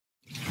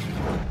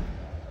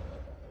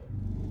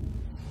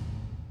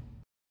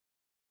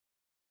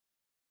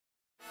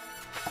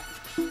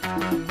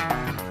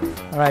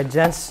All right,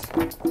 gents.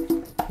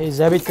 Here's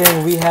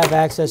everything we have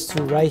access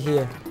to right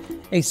here,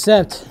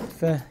 except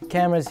for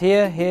cameras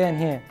here, here, and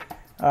here.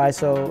 All right,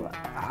 so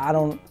I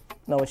don't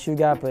know what you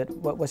got, but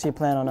what's your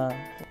plan on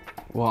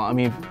Well, I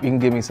mean, if you can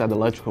get me inside the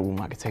electrical room,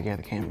 I can take care of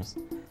the cameras.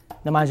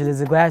 Now, mind you,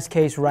 there's a glass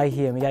case right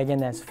here. We gotta get in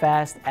there as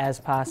fast as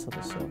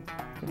possible. So,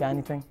 you got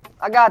anything?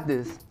 I got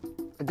this.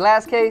 A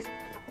glass case.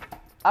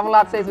 I have a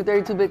lot of safes with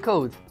 32-bit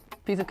codes.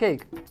 Piece of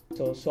cake.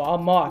 So our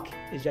mark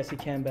is Jesse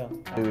Campbell.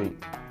 Wait.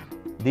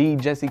 The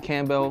Jesse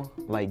Campbell,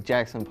 like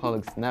Jackson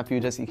Pollock's nephew,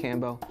 Jesse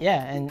Campbell?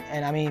 Yeah, and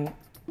I mean,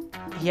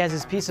 he has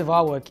this piece of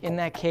artwork in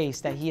that case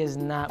that he is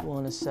not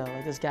willing to sell.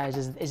 Like, this guy is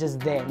just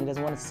there, and he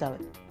doesn't want to sell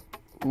it.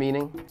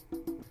 Meaning?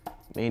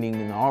 Meaning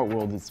in the art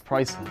world, it's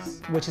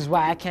priceless. Which is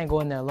why I can't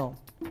go in there alone.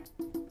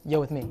 You're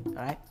with me, all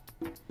right?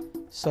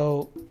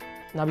 So,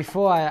 now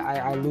before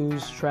I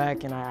lose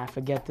track and I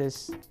forget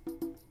this,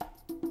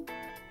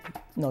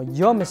 no,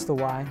 you're Mr.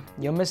 Y,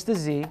 you're Mr.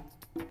 Z,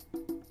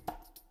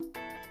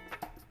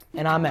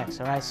 and I'm X,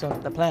 all right? So,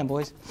 the plan,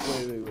 boys.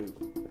 Wait.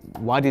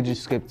 Why did you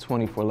skip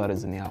 24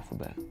 letters in the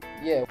alphabet?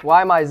 Yeah,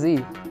 why am I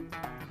Z?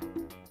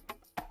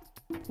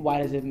 Why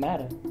does it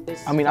matter?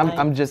 I mean,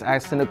 I'm just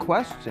asking a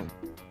question.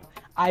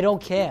 I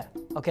don't care,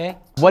 okay?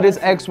 What does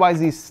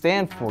XYZ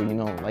stand for, you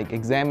know? Like,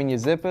 examine your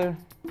zipper?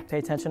 Pay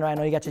attention, right? I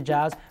know you got your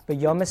jobs, but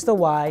you're Mr.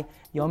 Y,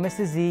 you're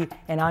Mr. Z,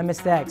 and I'm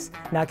Mr. X.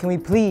 Now, can we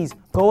please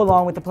go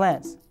along with the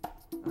plans?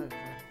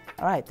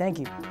 All right, thank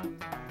you.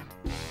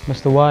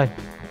 Mr. Y,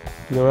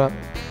 you're up.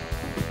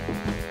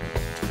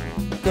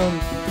 Dum,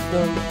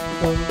 dum,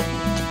 dum.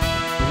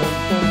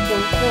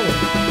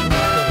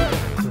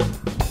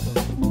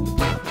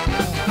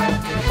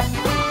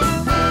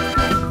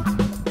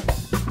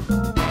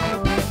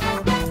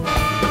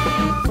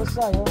 What's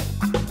up, yo?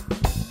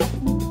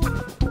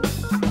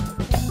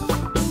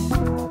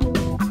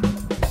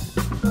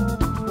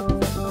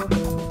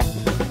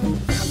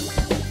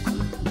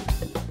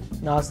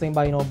 No, I was thinking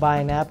about, you know,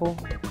 buying an Apple,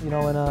 you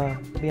know, and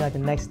being like the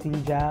next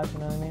Steve Jobs, you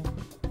know what I mean?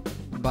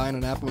 Buying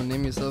an Apple and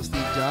name yourself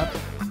Steve Jobs?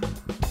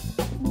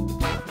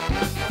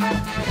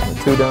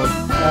 Two down.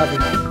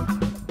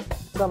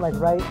 Something like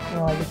right, you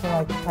know, like just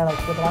want to like kind of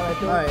like flip it out right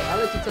there. All right, I'll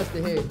let you touch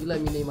the hair if you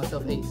let me name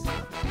myself Ace.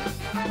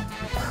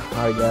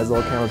 All right, guys,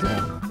 all cameras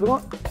down. We're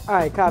going, all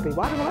right, copy.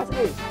 Why do I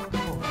say Ace?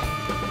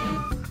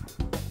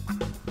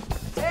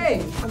 Hey!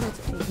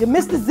 You're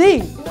Mr. Z.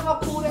 You know how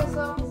cool that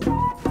sounds?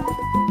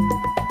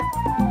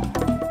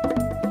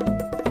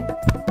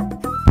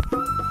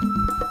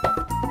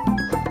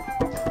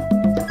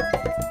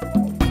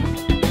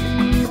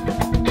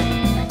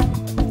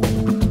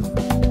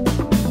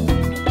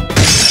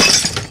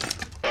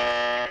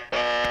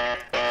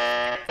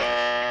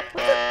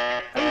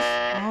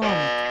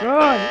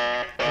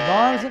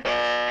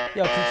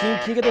 Yo,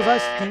 can you get those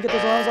eyes? Can you get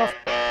those arms off?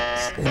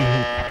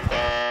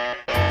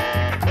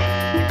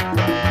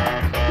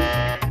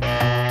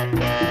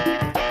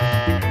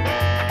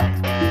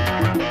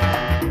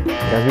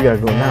 Guys, we gotta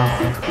go now.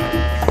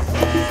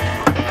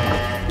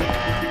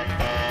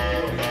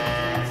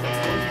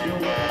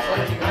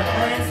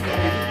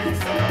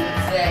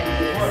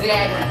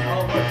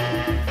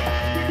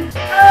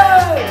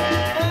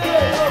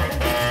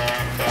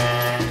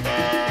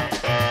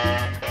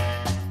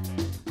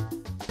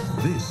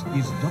 This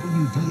is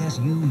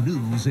WDSU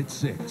News at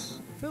 6.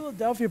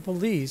 Philadelphia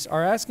police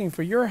are asking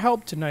for your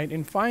help tonight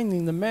in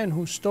finding the men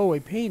who stole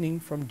a painting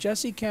from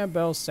Jesse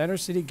Campbell's Center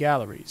City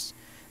Galleries.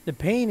 The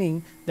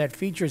painting that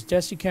features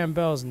Jesse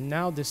Campbell's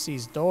now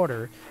deceased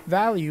daughter,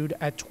 valued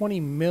at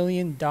 $20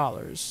 million.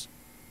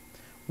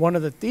 One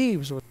of the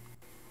thieves was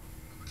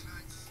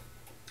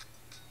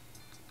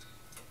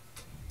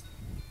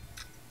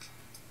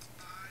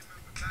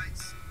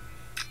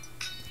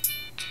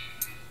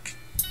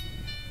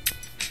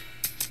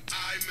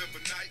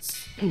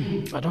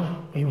I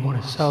don't even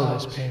want to sell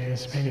this painting.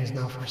 This painting is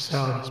not for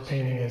sale. This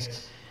painting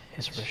is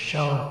for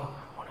show. I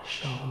want to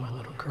show my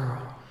little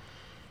girl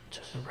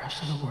to the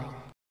rest of the world.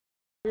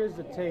 Here's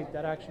the tape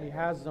that actually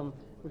has them.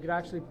 We could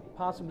actually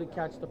possibly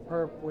catch the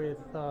perp with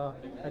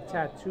a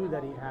tattoo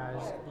that he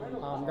has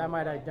that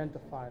might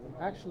identify them.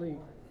 Actually,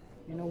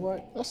 you know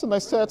what? That's a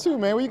nice tattoo,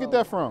 man. Where you get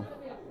that from?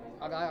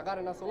 I got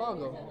it not so long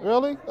ago.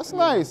 Really? That's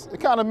nice. It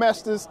kind of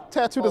matched this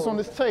tattoo that's on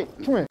this tape.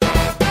 Come here.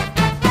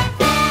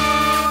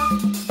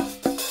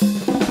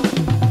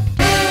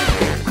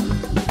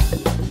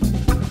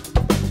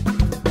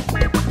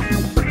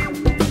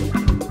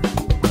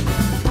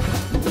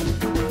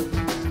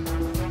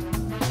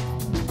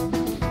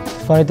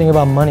 Funny thing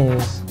about money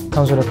is, it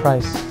comes with a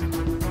price.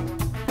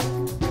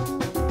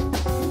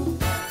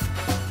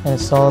 And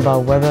it's all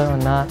about whether or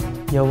not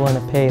you're willing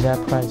to pay that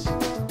price.